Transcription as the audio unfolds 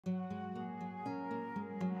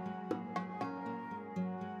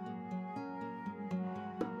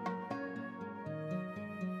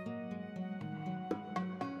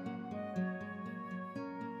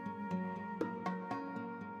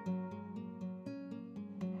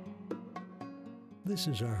This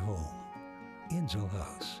is our home, Insel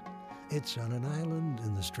Haus. It's on an island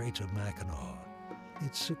in the Straits of Mackinac.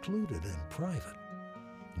 It's secluded and private.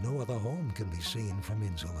 No other home can be seen from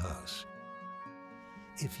Insel Haus.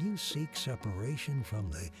 If you seek separation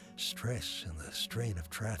from the stress and the strain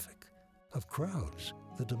of traffic, of crowds,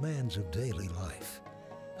 the demands of daily life,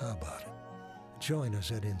 how about it? Join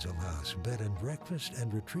us at Insel Haus Bed and Breakfast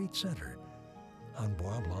and Retreat Center on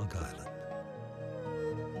Bois, Blanc Island.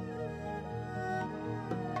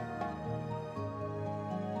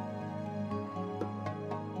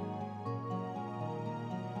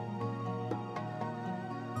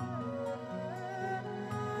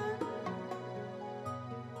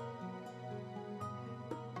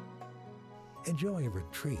 Enjoy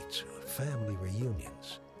retreats, family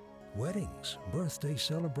reunions, weddings, birthday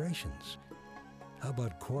celebrations. How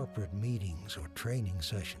about corporate meetings or training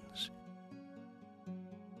sessions?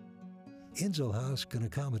 Insel Haus can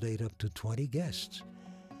accommodate up to 20 guests.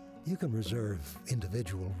 You can reserve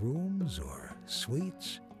individual rooms or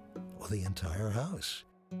suites or the entire house.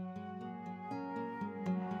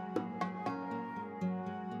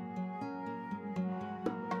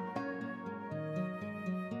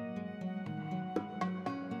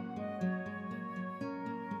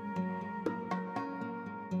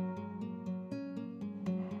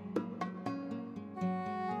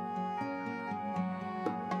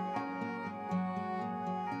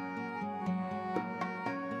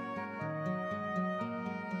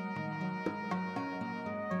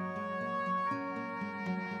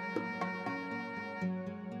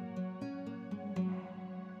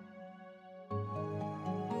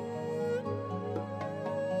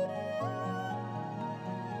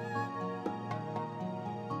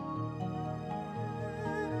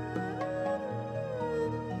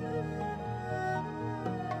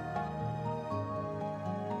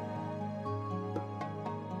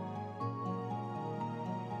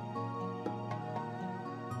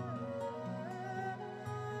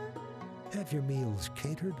 Have your meals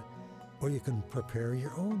catered, or you can prepare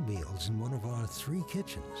your own meals in one of our 3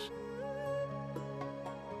 kitchens.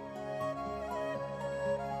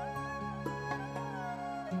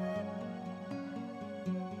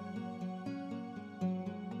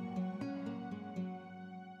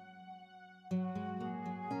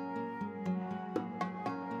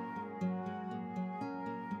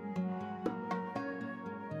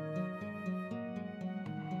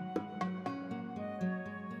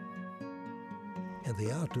 And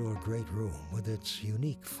the outdoor great room with its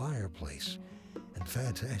unique fireplace and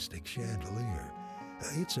fantastic chandelier.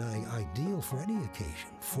 It's ideal for any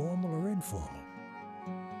occasion, formal or informal.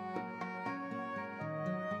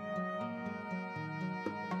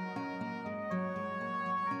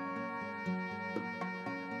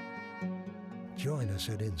 Join us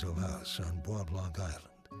at Insel Haus on Bois Blanc Island.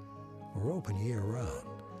 We're open year-round,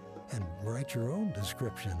 and write your own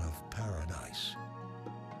description of paradise.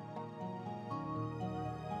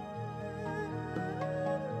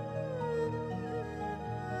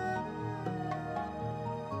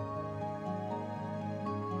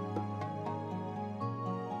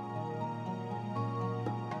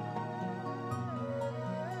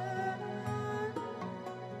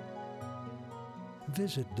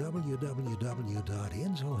 Visit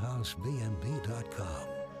www.inselhausbnb.com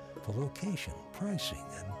for location, pricing,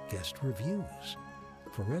 and guest reviews.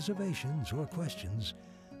 For reservations or questions,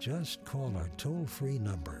 just call our toll-free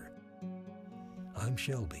number. I'm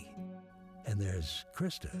Shelby, and there's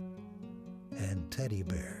Krista and Teddy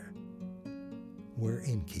Bear. We're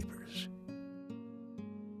innkeepers.